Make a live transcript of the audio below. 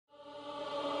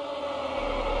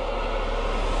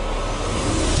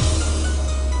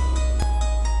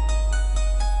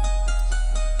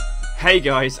Hey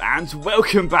guys, and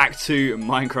welcome back to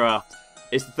Minecraft.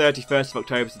 It's the 31st of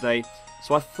October today,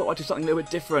 so I thought I'd do something a little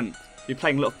bit different. We're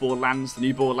playing a lot of Borderlands, the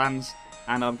new Borderlands,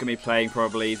 and I'm going to be playing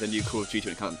probably the new Call of Duty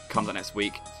when it comes out next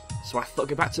week. So I thought I'd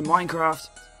go back to Minecraft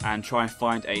and try and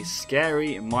find a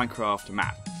scary Minecraft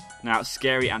map. Now,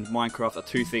 scary and Minecraft are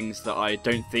two things that I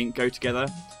don't think go together,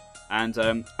 and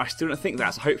I still don't think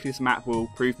that, so hopefully this map will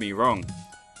prove me wrong.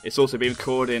 It's also been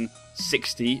recorded in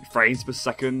 60 frames per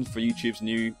second for YouTube's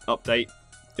new update.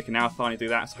 They can now finally do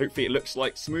that, so hopefully it looks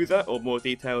like smoother or more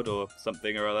detailed or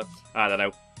something or other. I don't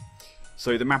know.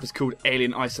 So the map is called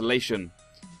Alien Isolation.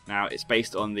 Now it's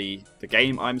based on the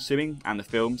game, I'm assuming, and the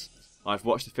films. I've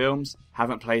watched the films,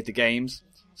 haven't played the games,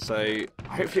 so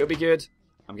hopefully it'll be good.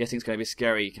 I'm guessing it's going to be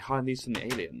scary. You can hide these from the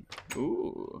alien.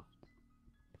 Ooh.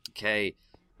 Okay.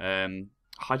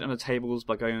 Hide under tables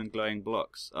by going on glowing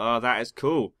blocks. Oh, that is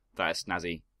cool. That is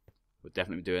snazzy. We'll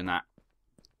definitely be doing that.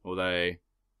 Although,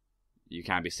 you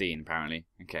can be seen, apparently.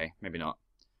 Okay, maybe not.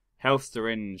 Health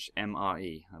syringe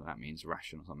MRE. Oh, that means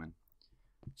ration or something.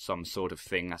 Some sort of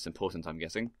thing that's important, I'm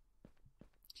guessing.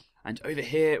 And over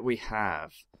here we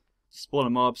have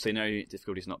spawner mobs, so you know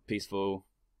difficulty is not peaceful.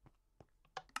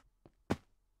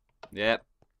 Yep.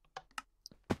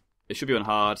 It should be on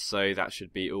hard, so that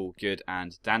should be all good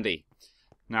and dandy.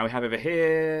 Now we have over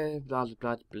here, blah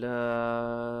blah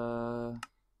blah.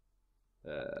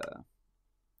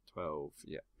 12.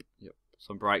 Yep.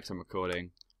 Some breaks. I'm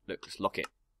recording. Look, let's lock it.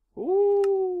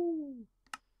 Ooh.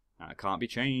 That can't be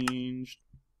changed.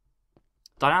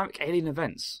 Dynamic alien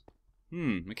events.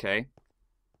 Okay.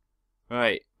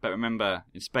 Right, but remember,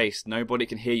 in space, nobody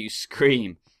can hear you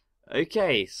scream.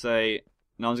 Okay, so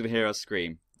no one's gonna hear us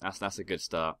scream. That's a good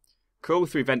start. Crawl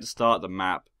through vent to start the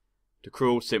map. To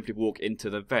crawl, simply walk into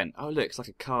the vent. Oh look, it's like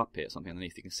a carpet or something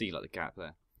underneath. You can see like the gap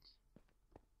there.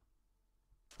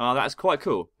 Oh, that's quite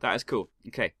cool. That is cool.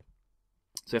 Okay.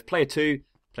 So if player 2,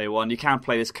 player 1, you can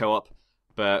play this co-op,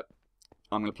 but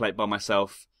I'm going to play it by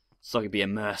myself so I can be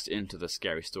immersed into the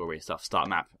scary story and stuff. Start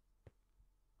map.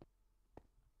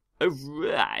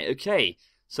 Alright, okay.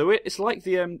 So it's like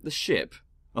the ship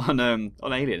on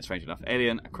Alien, strange enough.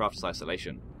 Alien, A Crafter's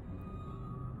Isolation.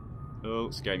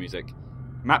 Oh, scary music.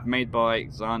 Map made by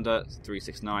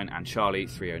Xander369 and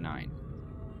Charlie309.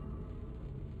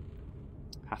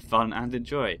 Have fun and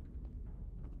enjoy.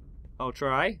 I'll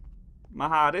try my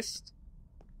hardest.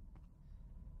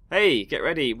 Hey, get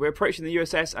ready. We're approaching the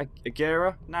USS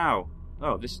Agera now.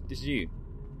 Oh, this is you.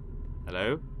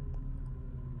 Hello?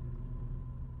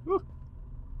 Woo.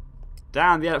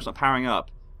 Damn, the airlock's not powering up.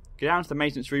 Go down to the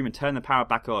maintenance room and turn the power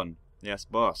back on. Yes,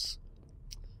 boss.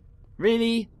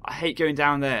 Really? I hate going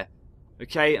down there.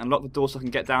 Okay, unlock the door so I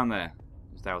can get down there.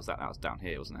 That was down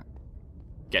here, wasn't it?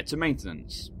 Get to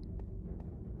maintenance.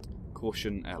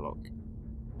 Caution airlock.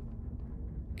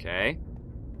 Okay.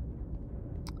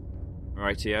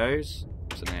 Rightios.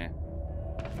 What's in here?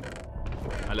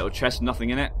 A little chest, nothing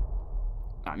in it.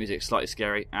 That music's slightly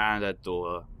scary. And a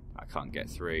door I can't get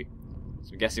through.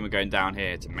 So I'm guessing we're going down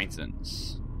here to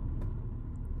maintenance.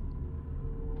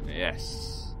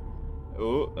 Yes.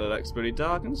 Oh, it looks pretty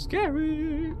dark and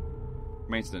scary.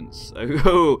 Maintenance.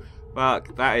 Oh,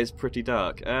 fuck, that is pretty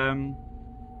dark. Yeah.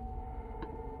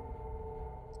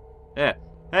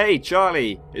 Hey,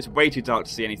 Charlie! It's way too dark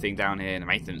to see anything down here in the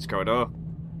maintenance corridor.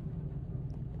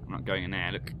 I'm not going in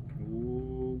there, look.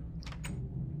 Ooh.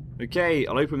 Okay,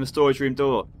 I'll open the storage room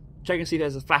door. Check and see if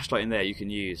there's a flashlight in there you can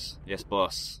use. Yes,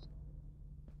 boss.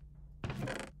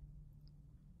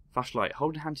 Flashlight.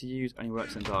 Hold in hand to use, only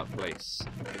works in a dark place.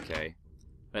 Okay.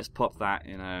 Let's pop that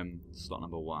in slot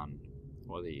number 1.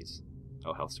 What are these?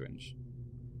 Oh, health syringe.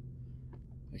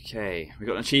 Okay, we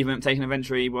got an achievement, taking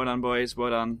inventory. Well done, boys. Well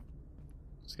done.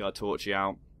 Just gotta torch you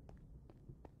out.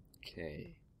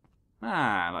 Okay.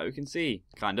 Like we can see,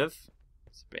 kind of.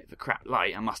 It's a bit of a crap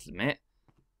light, I must admit.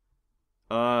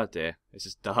 Oh dear, this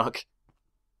is dark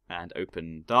and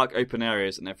open. Dark open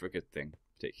areas are never a good thing,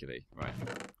 particularly. Right.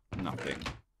 Nothing.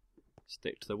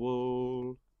 Stick to the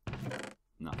wall.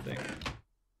 Nothing.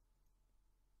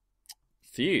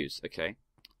 Fuse, okay.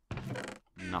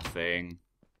 Nothing.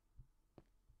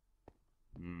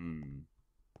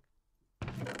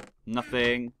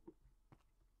 Nothing.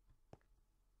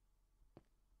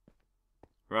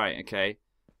 Right, okay.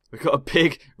 We've got a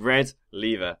big red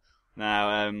lever. Now,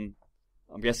 I'm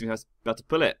guessing we have to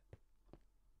pull it.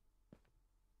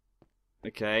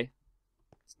 Okay.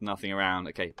 There's nothing around.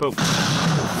 Okay, pull.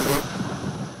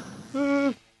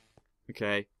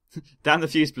 Okay. Down the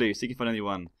fuse blue, so you can find a new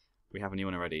one. We have a new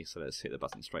one already, so let's hit the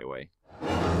button straight away.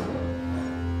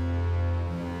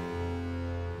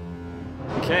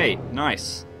 Okay,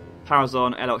 nice. Power's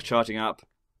on, airlock's charging up,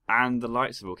 And the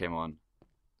lights have all came on.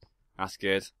 That's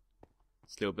good.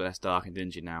 It's a little bit less dark and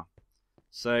dingy now.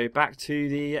 So back to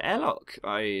the airlock,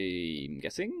 I'm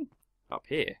guessing. Up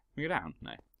here. Can we go down?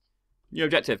 No. New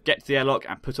objective, get to the airlock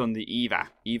and put on the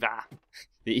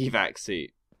the evac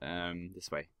suit. This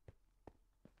way.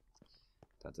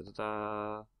 Da, da, da,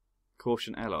 da.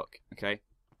 Caution airlock. Okay.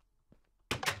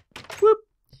 Whoop!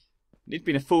 Need to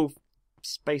be in a full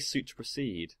spacesuit to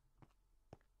proceed.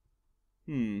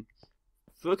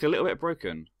 Look a little bit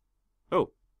broken.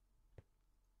 Oh.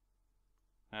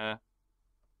 Yeah.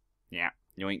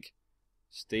 Yoink.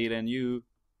 Stealing you.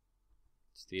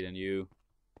 Stealing you.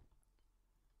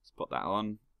 Let's put that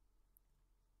on.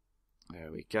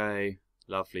 There we go.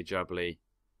 Lovely jubbly.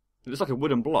 It looks like a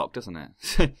wooden block, doesn't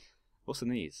it? What's in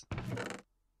these?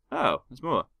 Oh, there's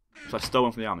more. So I stole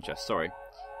one from the armor chest, sorry.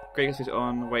 Great, let's put it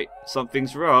on. Wait,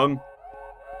 something's wrong.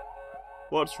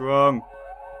 What's wrong?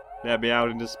 Let me out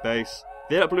into space.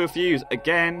 The airlock blew a fuse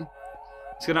again.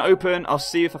 It's gonna open. I'll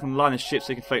see if I can line the ship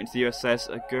so you can float into the USS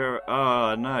Agura.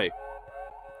 Oh no.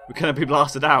 We're gonna be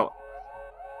blasted out.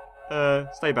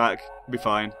 Stay back. We'll be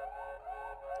fine.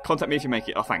 Contact me if you make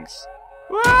it. Oh, thanks.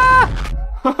 Wah!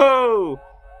 Ho-ho!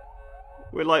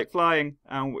 We're like flying,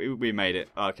 and we made it.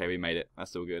 Oh, okay, we made it.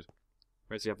 That's all good.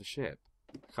 Where does he have the ship?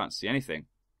 I can't see anything.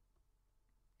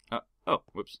 Oh,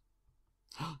 whoops.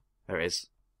 There it is.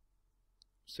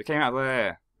 So it came out of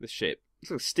there. This ship. It's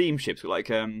like a steamship. It's got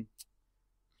like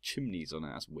chimneys on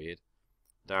it. That's weird.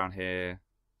 Down here,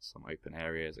 some open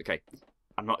areas. Okay,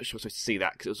 I'm not sure supposed to see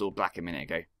that because it was all black a minute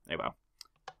ago. Oh well.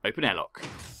 Open airlock.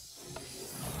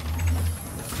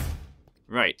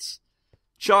 Right.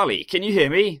 Charlie, can you hear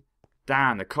me?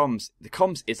 Damn, the comms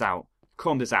is out.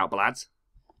 Comms is out, lads.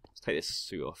 Let's take this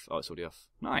suit off. Oh, it's already off.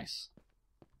 Nice.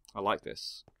 I like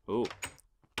this. Ooh.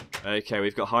 Okay,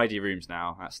 we've got Heidi rooms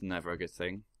now. That's never a good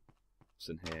thing. What's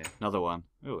in here? Another one.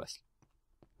 Oh, that's...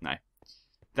 No.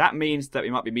 That means that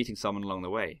we might be meeting someone along the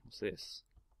way. What's this?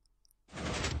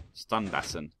 Stun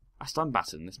baton. A stun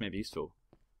baton. This may be useful.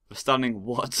 For stunning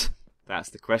what?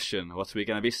 That's the question. What are we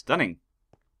going to be stunning?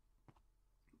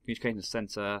 Communication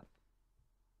center.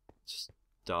 Just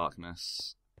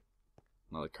darkness.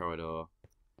 Another corridor.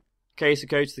 Okay, so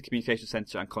go to the communication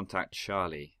center and contact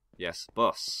Charlie. Yes,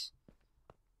 boss.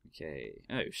 Okay.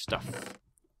 Oh, stuff.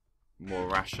 More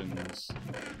rations.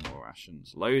 More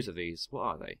rations. Loads of these. What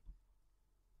are they?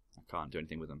 I can't do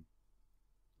anything with them.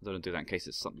 I don't want to do that in case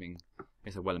it's something.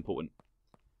 It's well important.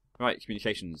 Right,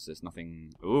 communications. There's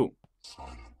nothing. Ooh.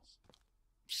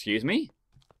 Excuse me?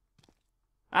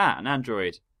 Ah, an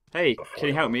android. Hey, can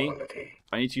you help me?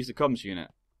 I need to use the comms unit.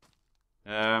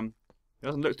 It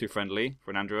doesn't look too friendly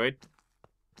for an android.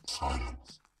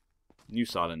 Silence. New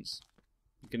silence.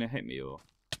 You gonna hit me or?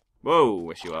 Whoa,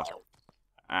 yes you are.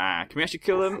 Ah, can we actually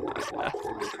kill them?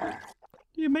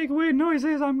 You make weird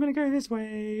noises. I'm gonna go this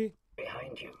way.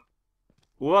 Behind you.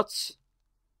 What?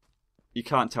 You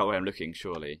can't tell where I'm looking,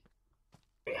 surely.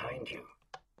 Behind you.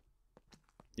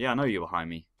 Yeah, I know you're behind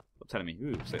me. Stop telling me.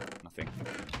 Ooh, so nothing.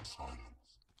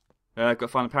 Got to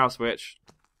find the power switch.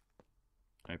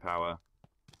 No power.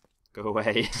 Go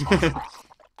away.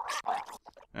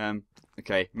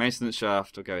 Okay, maintenance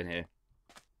shaft. I'll go in here.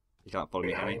 You can't follow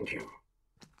me, can you?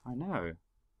 I know.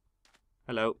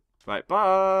 Hello. Right,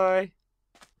 bye.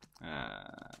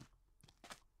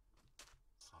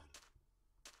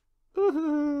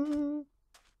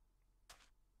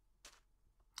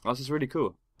 Oh, this is really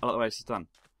cool. I like the way this is done.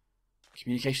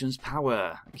 Communications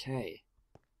power. Okay.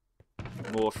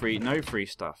 More free. No free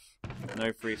stuff.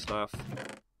 No free stuff.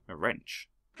 A wrench.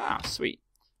 Ah, sweet.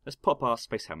 Let's pop our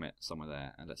space helmet somewhere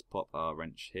there, and let's pop our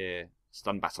wrench here.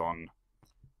 Stun baton.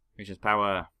 Communications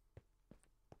power.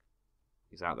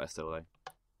 He's out there still though.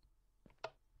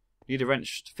 Need a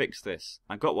wrench to fix this.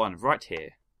 I've got one right here.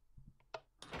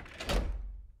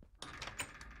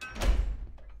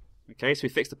 Okay, so we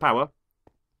fixed the power.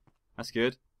 That's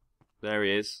good. There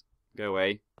he is. Go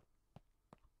away.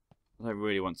 I don't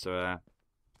really want to,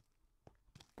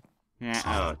 Yeah,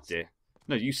 oh dear.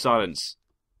 No, you silence.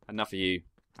 Enough of you.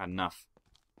 Enough.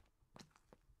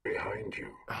 Behind you.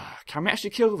 Can we actually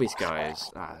kill these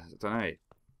guys? I don't know.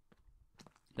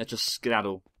 Let's just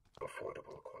skedaddle.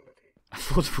 Affordable quality.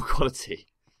 Affordable quality.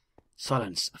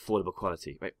 Silence. Affordable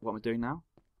quality. Wait, what am I doing now?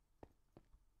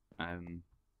 What am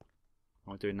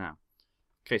I doing now?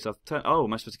 Okay, so I've turned. Oh,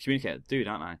 am I supposed to communicate? Dude,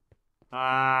 aren't I?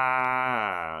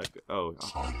 Ah. Oh.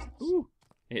 Ooh.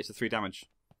 It hits the 3 damage.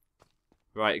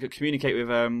 Right, you could communicate with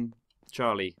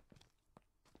Charlie.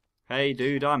 Hey,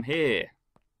 dude, I'm here.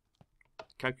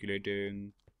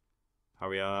 Calculating.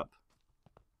 Hurry up.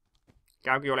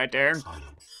 Calculating.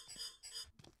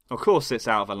 Of course, it's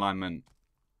out of alignment.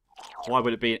 Why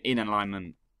would it be in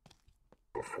alignment?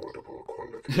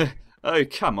 Oh,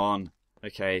 come on.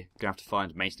 Okay, gonna have to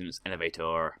find maintenance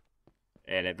elevator.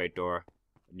 Elevator.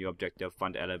 New objective,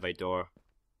 find elevator.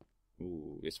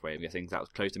 Ooh, this way I'm guessing that was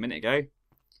closed a minute ago.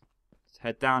 Let's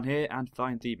head down here and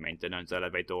find the maintenance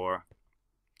elevator.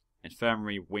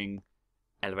 Infirmary wing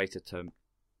elevator to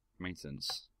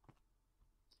maintenance.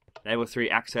 Level 3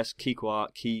 access key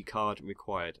card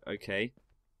required. Okay.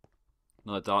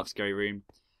 Another dark scary room.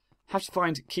 Have to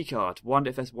find key card. Wonder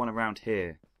if there's one around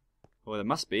here. Well, there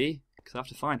must be, because I have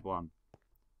to find one.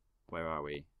 Where are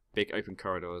we? Big open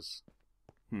corridors.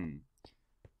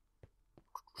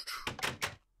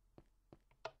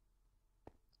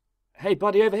 Hey,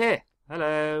 buddy, over here.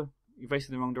 Hello. You're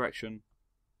facing the wrong direction.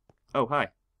 Oh, hi.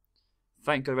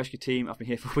 Thank God, rescue team. I've been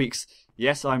here for weeks.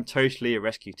 Yes, I'm totally a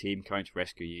rescue team coming to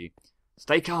rescue you.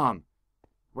 Stay calm.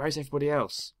 Where's everybody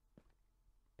else?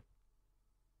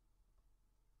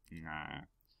 Nah.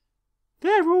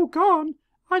 They're all gone.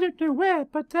 I don't know where,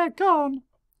 but they're gone.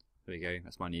 There we go.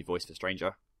 That's my new voice for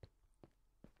stranger.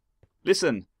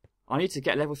 Listen, I need to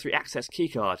get level 3 access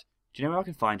keycard. Do you know where I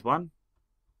can find one?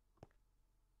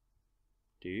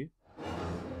 Do you?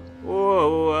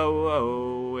 Whoa, whoa,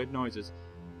 whoa, weird noises.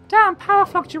 Damn power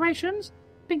fluctuations!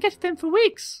 Been getting them for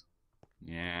weeks.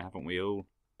 Yeah, haven't we all?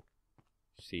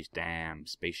 These damn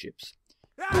spaceships.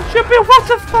 Should be what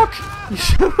the fuck?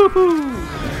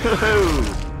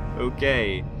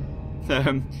 Okay.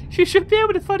 You should be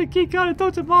able to find a keycard in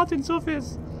Dr. Martin's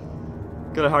office.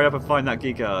 Gotta hurry up and find that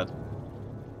keycard.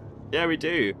 Yeah, we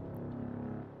do.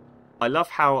 I love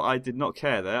how I did not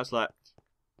care there. That's like,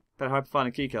 better hurry up and find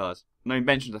a keycard. No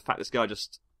mention of the fact this guy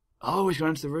just... Oh, he's gone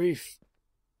into the roof.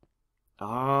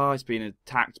 Ah, he's been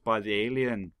attacked by the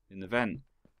alien in the vent.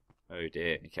 Oh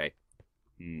dear, okay.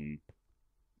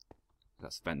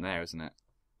 That's the vent there, isn't it?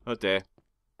 Oh dear.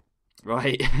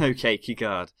 Right, okay,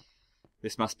 keycard.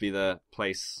 This must be the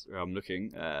place where I'm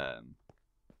looking. I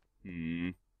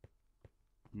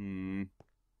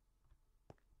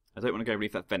don't want to go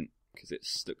beneath that vent, because it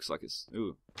looks like it's...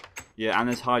 Ooh. Yeah, and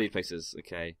there's hiding places.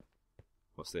 Okay.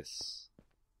 What's this?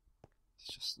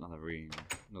 It's just another room.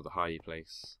 Another hiding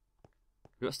place.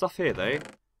 We've got stuff here, though.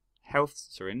 Health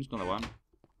syringe, another one.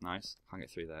 Nice. Can't get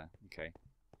through there. Okay.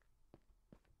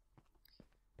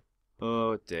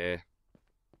 Oh, dear.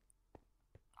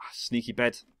 Sneaky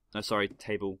bed. No, sorry,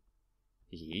 table.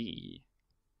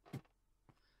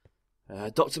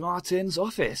 Dr. Martin's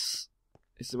office.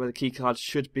 This is where the keycard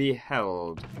should be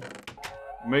held.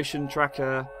 Motion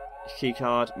tracker,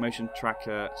 keycard, motion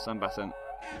tracker, sun button.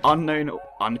 Unknown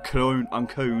organism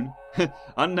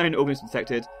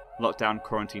detected. Lockdown,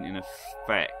 quarantine in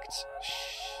effect.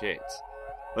 Shit.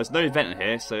 Well, there's no vent in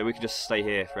here, so we can just stay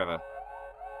here forever.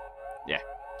 Yeah,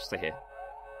 stay here.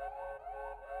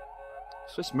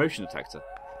 What's this motion detector?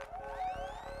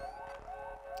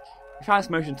 We found this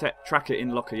motion tracker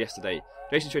in locker yesterday.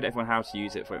 Jason showed everyone how to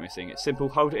use it for it missing. It's simple,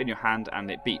 hold it in your hand and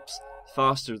it beeps. The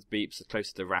faster it beeps, the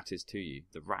closer the rat is to you.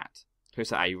 The rat. The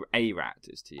closer a rat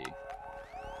is to you.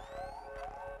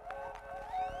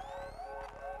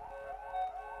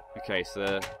 Okay,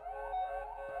 so...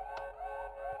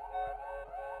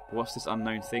 What's this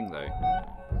unknown thing, though?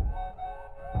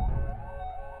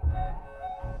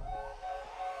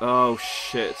 Oh,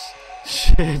 shit.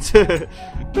 Shit.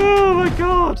 Oh, my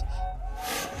God.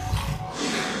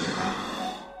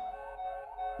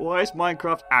 Why is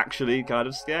Minecraft actually kind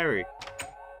of scary?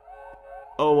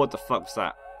 Oh, what the fuck was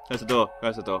that? There's a door.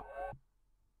 There's a door.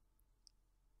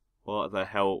 What the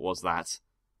hell was that?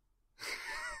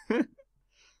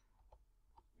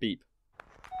 Beep.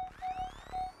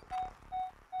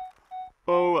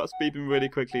 Oh, that's beeping really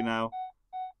quickly now.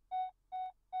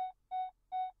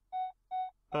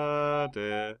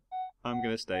 Dear. I'm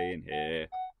gonna stay in here.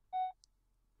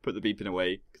 Put the beeping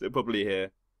away, because they're probably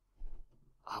here.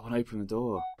 I want to open the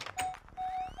door.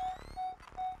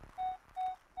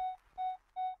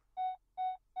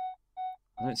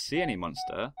 I don't see any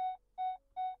monster.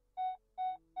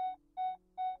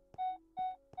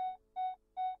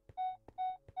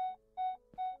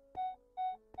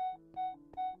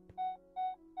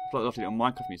 It's like lovely little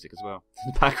Minecraft music as well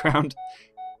in the background.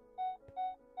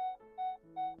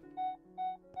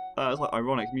 It's like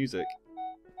ironic music.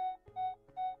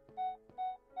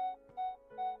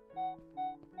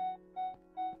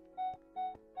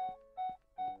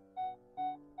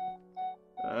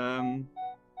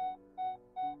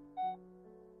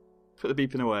 Put the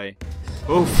beeping away.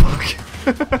 Oh fuck!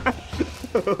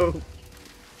 Oh.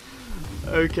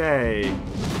 Okay.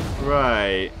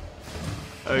 Right.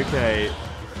 Okay.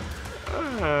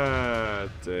 Ah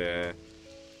dear.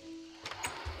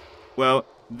 Well,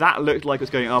 That looked like it was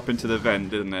going up into the vent,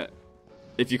 didn't it?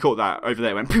 If you caught that, over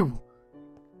there it went pew!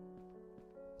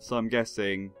 So I'm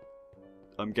guessing...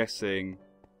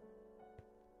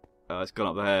 it's gone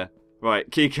up there. Right,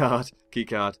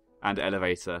 keycard, and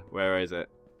elevator. Where is it?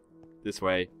 This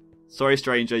way. Sorry,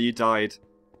 stranger, you died.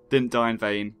 Didn't die in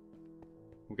vain.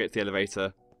 We'll get to the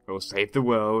elevator, or save the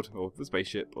world, or the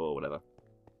spaceship, or whatever.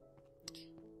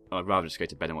 Oh, I'd rather just go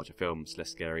to bed and watch a film. It's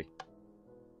less scary.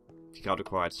 Keycard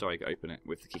required. Sorry, go open it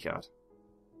with the keycard.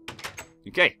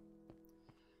 Okay.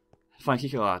 Find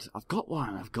keycard. I've got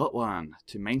one.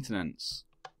 To maintenance.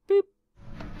 Boop.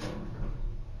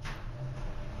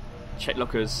 Check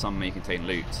lockers. Some may contain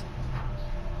loot.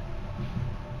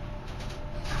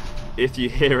 If you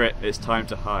hear it, it's time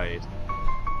to hide.